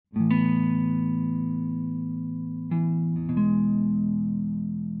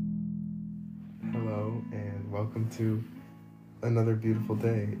welcome to another beautiful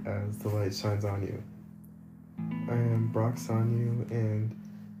day as the light shines on you. I am Brock Sanyu, and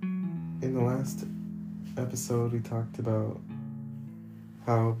in the last episode we talked about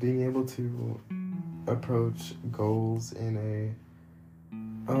how being able to approach goals in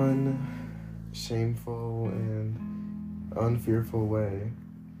a unshameful and unfearful way,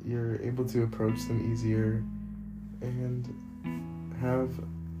 you're able to approach them easier and have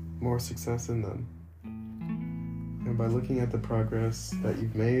more success in them. And by looking at the progress that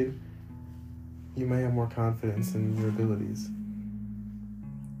you've made, you may have more confidence in your abilities.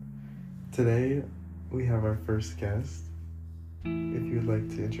 Today, we have our first guest. If you would like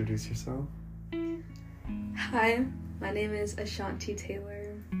to introduce yourself. Hi, my name is Ashanti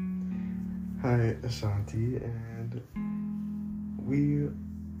Taylor. Hi, Ashanti, and we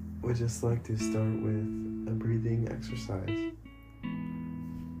would just like to start with a breathing exercise.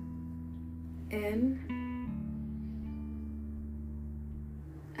 In,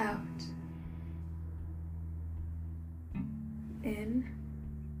 out, in,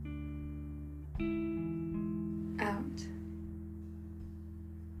 out,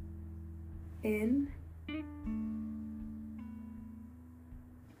 in,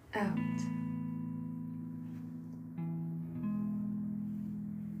 out.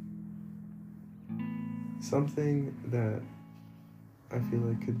 Something that I feel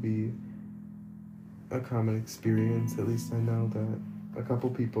like could be a common experience, at least I know that a couple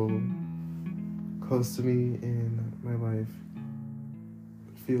people close to me in my life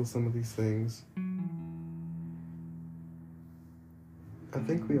feel some of these things. I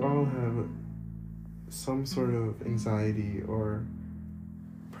think we all have some sort of anxiety or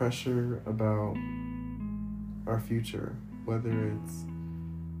pressure about our future, whether it's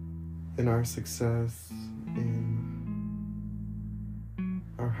in our success, in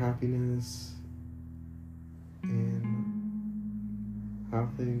our happiness, in how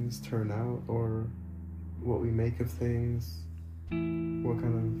things turn out or what we make of things, what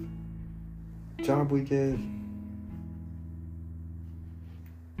kind of job we get.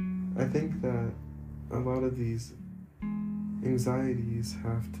 I think that a lot of these anxieties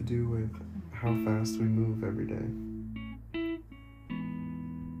have to do with how fast we move every day.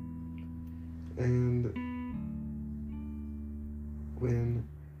 And when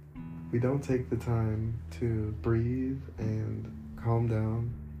we don't take the time to breathe and calm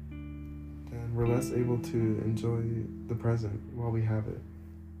down, then we're less able to enjoy the present while we have it.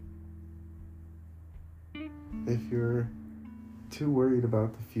 If you're too worried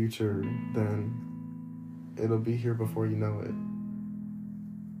about the future, then it'll be here before you know it.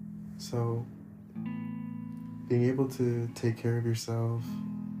 So, being able to take care of yourself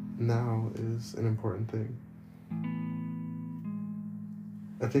now is an important thing.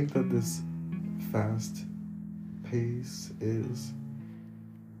 I think that this fast pace is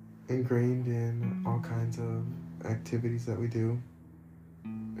ingrained in all kinds of activities that we do,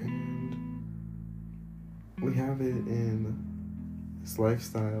 and we have it in this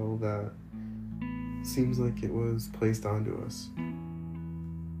lifestyle that seems like it was placed onto us.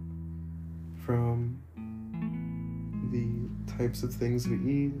 From the types of things we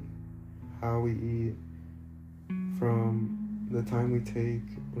eat, how we eat, from the time we take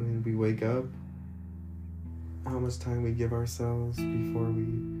when we wake up, how much time we give ourselves before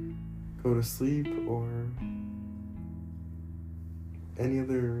we go to sleep, or any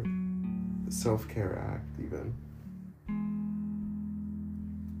other self-care act even.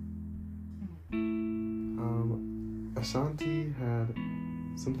 Ashanti had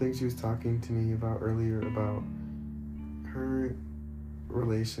some things she was talking to me about earlier about her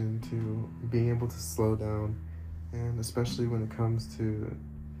relation to being able to slow down, and especially when it comes to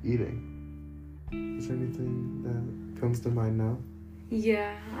eating. Is there anything that comes to mind now?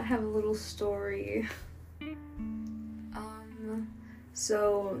 Yeah, I have a little story.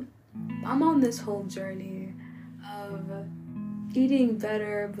 So I'm on this whole journey of eating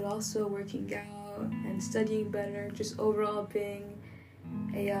better, but also working out and studying better, just overall being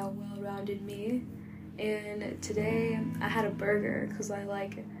a well-rounded me. And today I had a burger because I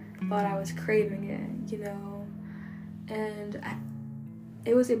thought I was craving it, and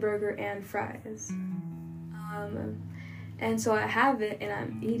it was a burger and fries. And so I have it and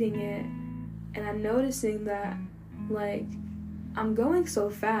I'm eating it, and I'm noticing that I'm going so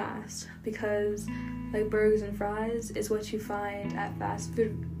fast because burgers and fries is what you find at fast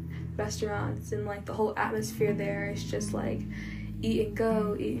food restaurants, and the whole atmosphere there is just eat and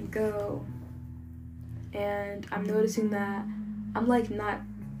go. And I'm noticing that I'm not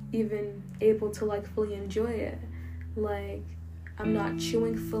even able to fully enjoy it. I'm not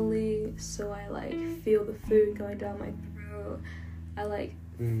chewing fully, so I like feel the food going down my throat. I like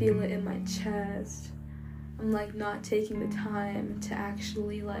feel it in my chest. I'm like not taking the time to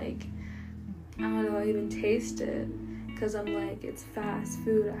actually like, I don't know, even taste it, because I'm like, it's fast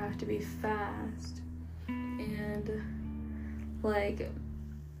food, I have to be fast. And like,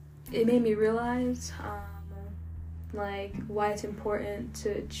 it made me realize like why it's important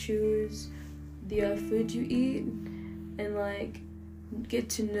to choose the food you eat, and like get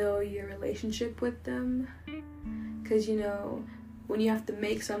to know your relationship with them. Because you know, when you have to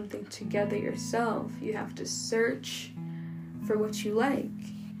make something together yourself, you have to search for what you like.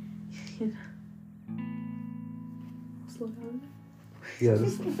 Slow down. Yeah,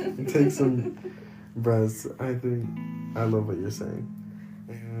 just take some breaths. I think I love what you're saying.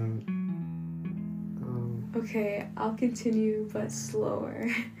 And okay, I'll continue but slower.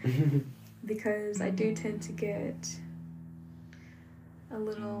 Because I do tend to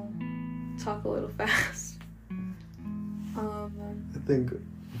talk a little fast. I think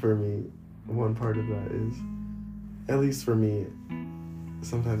for me, one part of that is, at least for me,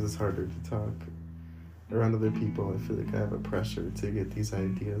 sometimes it's harder to talk around other people. I feel like I have a pressure to get these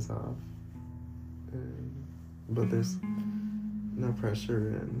ideas off. But there's no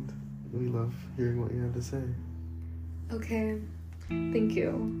pressure, and we love hearing what you have to say. Okay, thank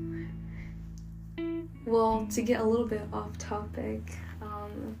you. Well, to get a little bit off topic,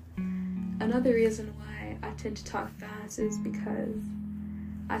 another reason why I tend to talk fast is because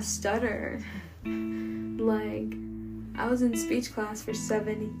I stutter. Like, I was in speech class for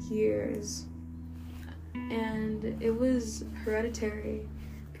 7 years, and it was hereditary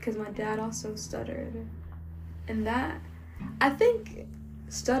because my dad also stuttered. And that, I think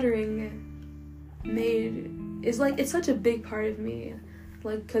stuttering it's such a big part of me.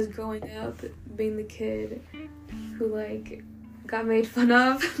 Like, because growing up, being the kid who, like, got made fun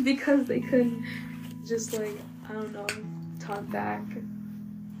of because they couldn't just, like, I don't know, talk back.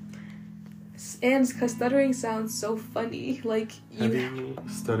 And because stuttering sounds so funny. Like, Have you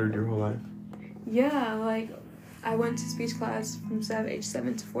stuttered your whole life? Yeah, like, I went to speech class from age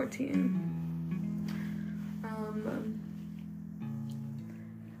 7 to 14.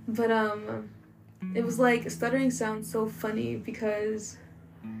 It was like, stuttering sounds so funny because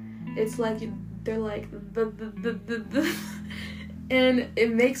it's like they're like the and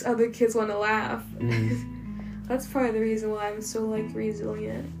it makes other kids want to laugh. That's part of the reason why I'm so like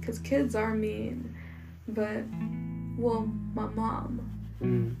resilient, because kids are mean. But well, my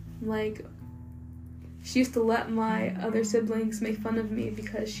mom, like, she used to let my other siblings make fun of me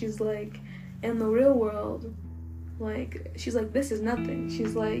because she's like, in the real world, like, she's like, this is nothing.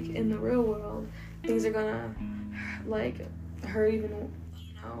 She's like, in the real world, things are gonna like hurt even,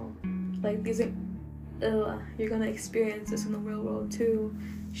 you know, like, these are, you're gonna experience this in the real world too.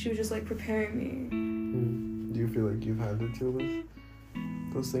 She was just like preparing me. Do you feel like you've had to deal with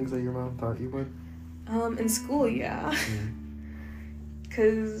those things that your mom thought you would? In school, yeah.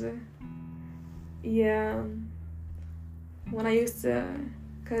 Cause when I used to,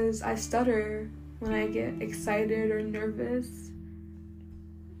 cause I stutter when I get excited or nervous.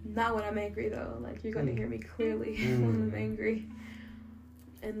 Not when I'm angry though. Like, you're gonna hear me clearly when I'm angry.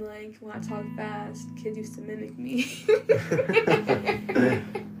 And like, when I talk fast, kids used to mimic me.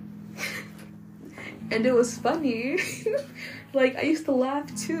 And it was funny. Like, I used to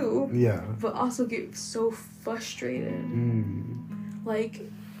laugh too. Yeah. But also get so frustrated. Like,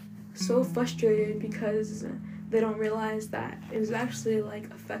 so frustrated because they don't realize that it was actually like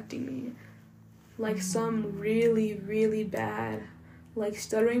affecting me. Like, some really, really bad, like,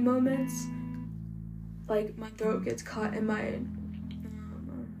 stuttering moments. Like, my throat gets caught in my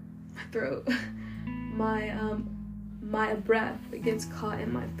throat. My breath gets caught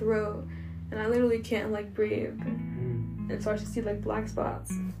in my throat, and I literally can't like breathe, and so I should see like black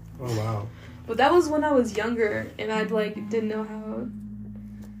spots. Oh wow. But that was when I was younger, and I like didn't know how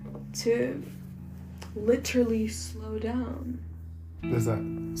to literally slow down. Is that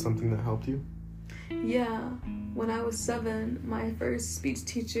something that helped you? Yeah, when I was 7, my first speech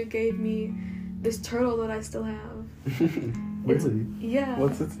teacher gave me this turtle that I still have. Really? Yeah.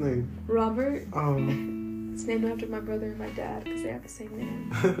 What's its name? Robert. Oh. It's named after my brother and my dad because they have the same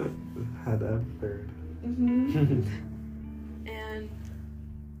name. Had to have a third. And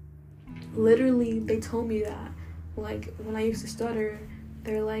literally, they told me that, like, when I used to stutter,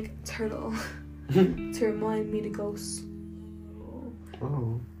 they're like, turtle, to remind me to go slow.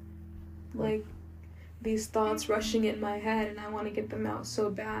 Oh. Like, these thoughts rushing in my head, and I want to get them out so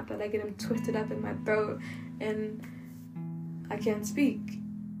bad that I get them twisted up in my throat, and I can't speak.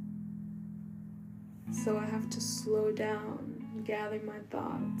 So I have to slow down, gather my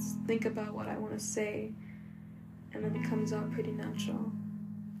thoughts, think about what I want to say, and then it comes out pretty natural.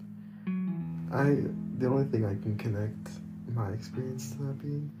 The only thing I can connect my experience to that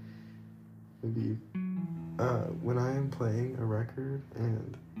being would be when I am playing a record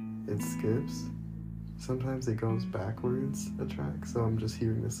and it skips, sometimes it goes backwards a track, so I'm just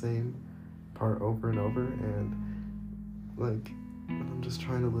hearing the same part over and over, and like when I'm just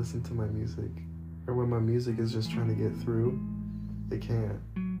trying to listen to my music, or when my music is just trying to get through, it can't.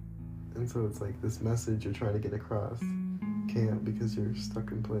 And so it's like this message you're trying to get across can't because you're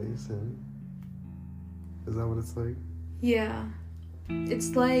stuck in place. And is that what it's like? Yeah.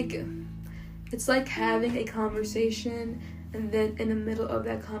 It's like having a conversation and then in the middle of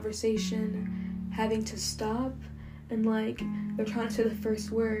that conversation having to stop and like they're trying to say the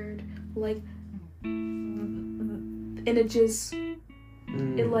first word, like, and it just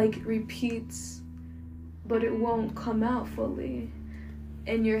it like repeats, but it won't come out fully.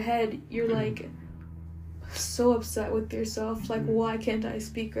 In your head, you're like so upset with yourself, like, why can't I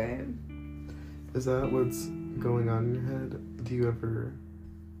speak right? Is that what's going on in your head? Do you ever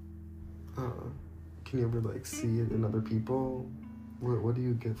can you ever like see it in other people? What do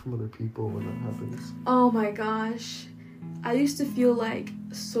you get from other people when that happens? Oh my gosh, I used to feel like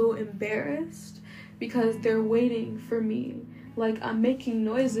so embarrassed because they're waiting for me. Like, I'm making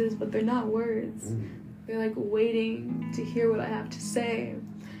noises, but they're not words. They're like waiting to hear what I have to say.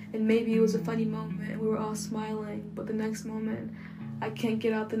 And maybe it was a funny moment and we were all smiling, but the next moment I can't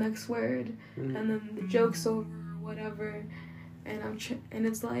get out the next word, and then the joke's over or whatever. And and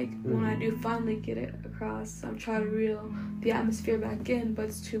it's like when I do finally get it across, I'm trying to reel the atmosphere back in, but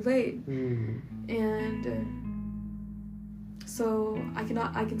it's too late. And so I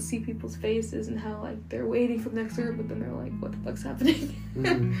can see people's faces and how like they're waiting for the next word, but then they're like, what the fuck's happening?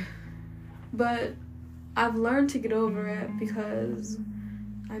 But I've learned to get over it because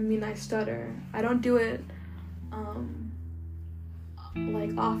I stutter. I don't do it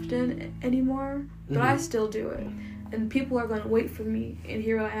like often anymore, but I still do it. And people are going to wait for me and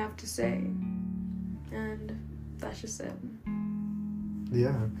hear what I have to say. And that's just it.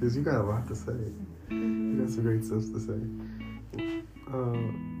 Yeah, because you got a lot to say. You got some great stuff to say.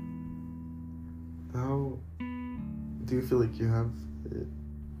 How do you feel like you have it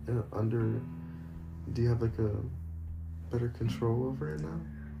do you have like a better control over it now?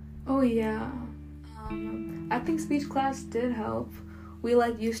 Oh yeah. I think speech class did help. We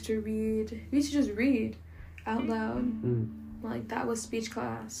used to just read out loud. Like, that was speech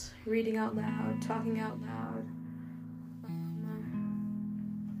class. Reading out loud, talking out loud.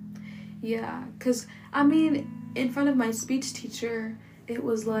 Yeah, because, in front of my speech teacher, it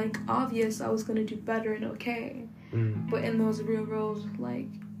was, like, obvious I was going to do better and okay. But in those real world, like,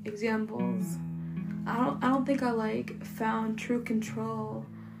 examples, I don't think I, like, found true control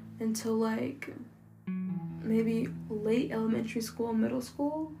until, like, maybe late elementary school, middle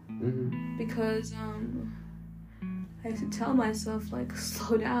school. Because, I have to tell myself, like,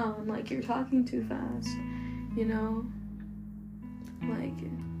 slow down, like, you're talking too fast, you know? Like,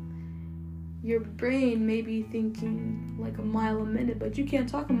 your brain may be thinking, like, a mile a minute, but you can't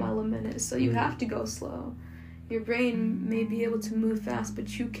talk a mile a minute, so you have to go slow. Your brain may be able to move fast,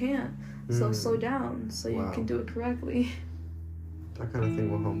 but you can't, so slow down so you can do it correctly. That kind of thing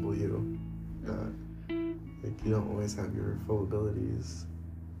will humble you, that, like, you don't always have your full abilities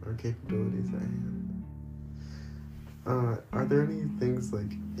or capabilities at hand. Are there any things,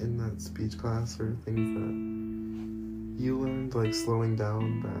 like, in that speech class or things that you learned, like, slowing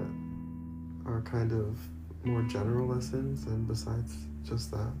down that are kind of more general lessons and besides just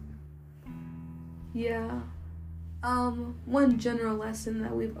that? Yeah. One general lesson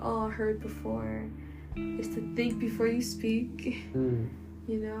that we've all heard before is to think before you speak, you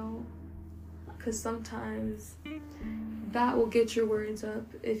know? Because sometimes that will get your words up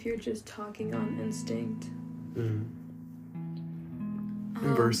if you're just talking on instinct.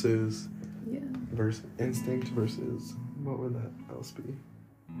 Versus instinct versus, what would that else be?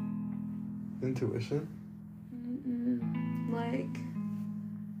 Intuition? Like,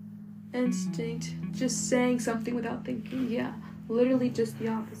 instinct, just saying something without thinking. Yeah, literally just the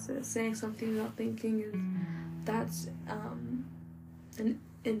opposite. Saying something without thinking that's an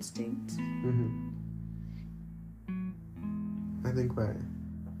instinct. I think by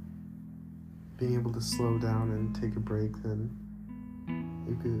being able to slow down and take a break, then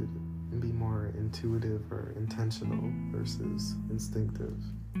you could be more intuitive or intentional versus instinctive.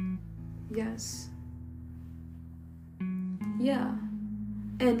 Yes. Yeah.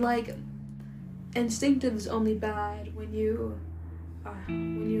 And, like, instinctive is only bad when you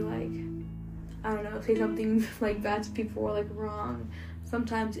like, I don't know, say something like bad to people or like wrong.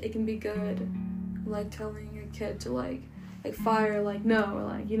 Sometimes it can be good, like telling your kid to like fire, like no, or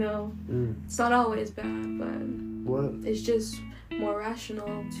like, you know, it's not always bad, but it's just more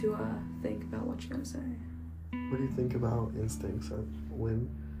rational to think about what you're gonna say. What do you think about instincts? When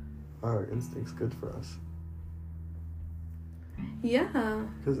are instincts good for us? Yeah.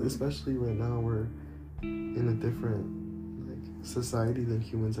 Because especially right now we're in a different like society than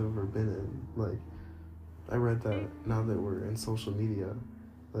humans have ever been in. Like, I read that now that we're in social media,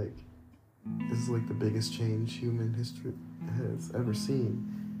 like, this is like the biggest change human history has ever seen,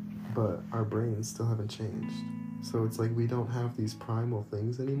 but our brains still haven't changed. So it's like we don't have these primal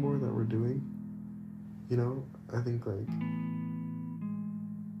things anymore that we're doing. You know, I think like,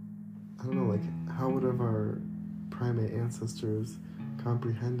 I don't know, like, how would have our primate ancestors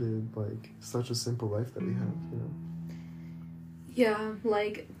comprehended like such a simple life that we have, you know? Yeah,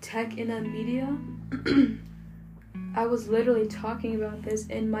 like tech in a media. I was literally talking about this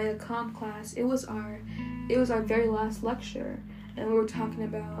in my econ class. It was our very last lecture, and we were talking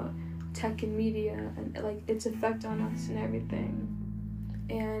about tech and media and like its effect on us and everything.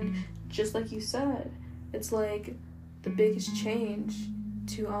 And just like you said, it's like the biggest change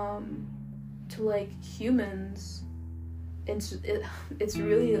to like humans. It's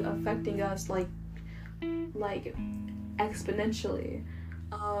really affecting us like exponentially.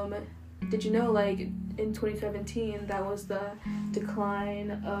 Did you know, like, in 2017, that was the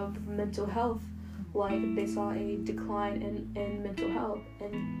decline of mental health? Like, they saw a decline in mental health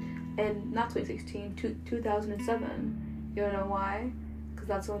and not 2016, 2007. You don't know why? Because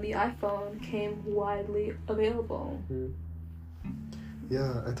that's when the iPhone came widely available.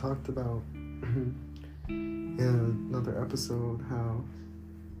 Yeah, I talked about in another episode how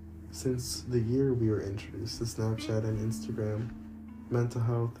since the year we were introduced to Snapchat and Instagram, mental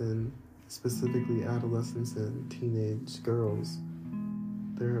health and specifically adolescents and teenage girls,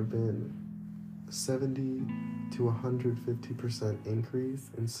 there have been 70 to 150% increase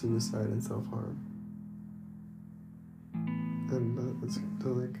in suicide and self-harm. And that's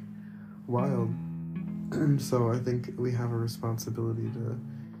like wild. So I think we have a responsibility to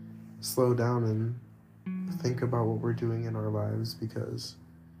slow down and think about what we're doing in our lives, because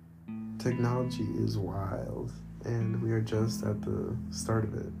technology is wild and we are just at the start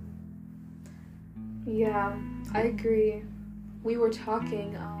of it. Yeah, I agree. We were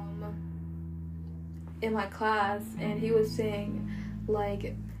talking in my class, and he was saying,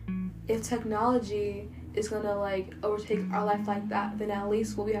 like, if technology is gonna like overtake our life like that, then at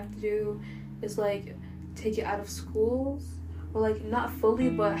least what we have to do is like take it out of schools, or like not fully,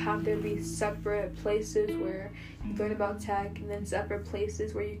 but have there be separate places where you learn about tech, and then separate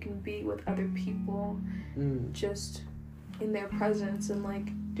places where you can be with other people, just in their presence, and like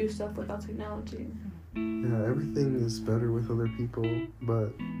do stuff without technology. Yeah, everything is better with other people,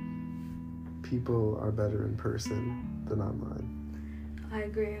 but people are better in person than online. I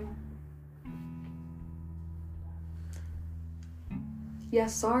agree. Yeah,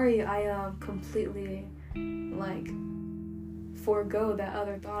 sorry, I completely like forego that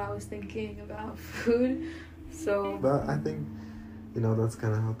other thought I was thinking about food. So, but I think, you know, that's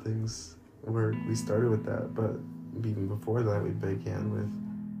kind of how things work. We started with that, but even before that, we began with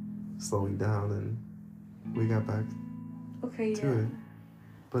slowing down, and we got back to it.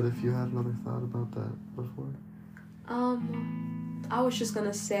 But if you had another thought about that before? I was just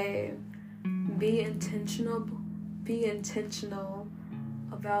gonna say, be intentional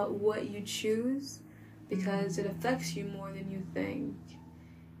about what you choose, because it affects you more than you think.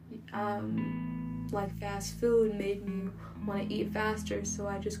 Like fast food made me want to eat faster, so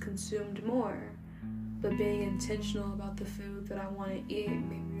I just consumed more. But being intentional about the food that I want to eat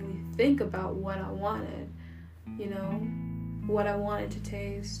made me really think about what I wanted, you know, what I wanted to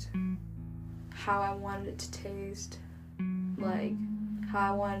taste, how I wanted it to taste, like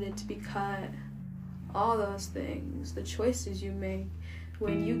how I wanted it to be cut, all those things. The choices you make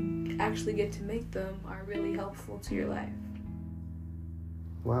when you actually get to make them are really helpful to your life.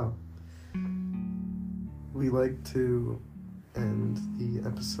 Wow. We like to end the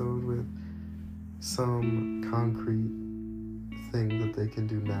episode with some concrete thing that they can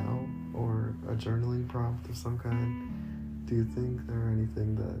do now, or a journaling prompt of some kind. Do you think there are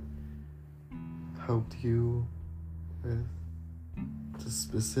anything that helped you with just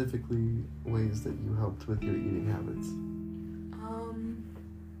specifically ways that you helped with your eating habits?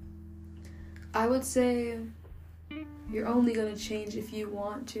 I would say you're only going to change if you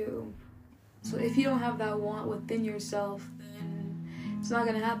want to. So if you don't have that want within yourself, then it's not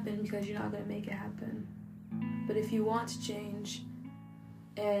going to happen, because you're not going to make it happen. But if you want to change,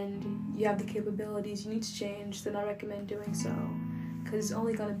 and you have the capabilities you need to change, then I recommend doing so, because it's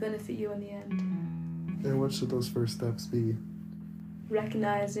only going to benefit you in the end. And what should those first steps be?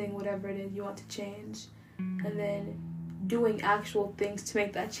 Recognizing whatever it is you want to change, and then doing actual things to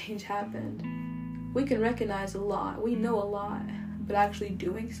make that change happen. We can recognize a lot, we know a lot, but actually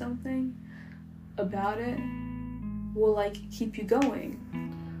doing something about it will keep you going.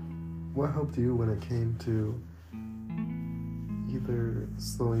 What helped you when it came to either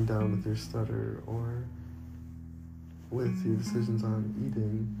slowing down with your stutter or with your decisions on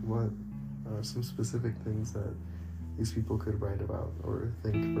eating? What are some specific things that these people could write about or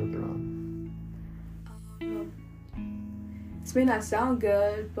think further on? This may not sound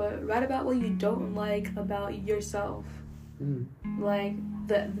good, but write about what you don't like about yourself. Like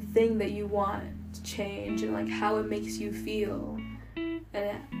the thing that you want to change, and how it makes you feel,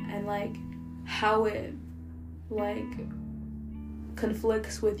 and how it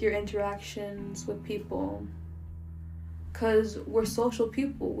conflicts with your interactions with people. Because we're social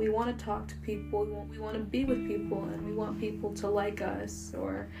people. We want to talk to people. We want to be with people, and we want people to like us,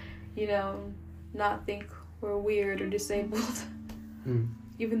 or not think we're weird or disabled.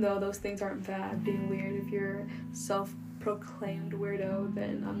 Even though those things aren't bad. Being weird, if you're self-proclaimed weirdo,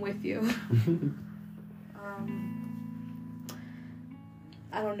 then I'm with you.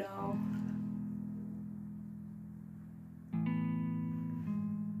 I don't know.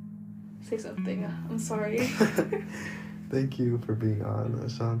 Say something. I'm sorry. Thank you for being on,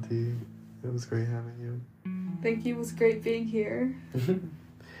 Ashanti. It was great having you. Thank you. It was great being here.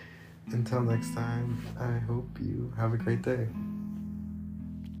 Until next time, I hope you have a great day.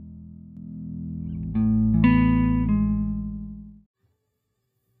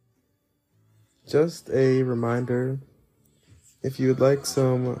 Just a reminder, if you would like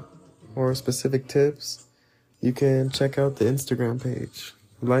some more specific tips, you can check out the Instagram page.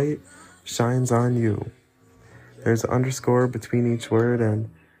 Light shines on you. There's an underscore between each word, and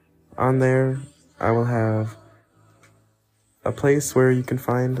on there I will have a place where you can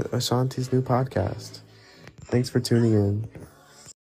find Ashanti's new podcast. Thanks for tuning in.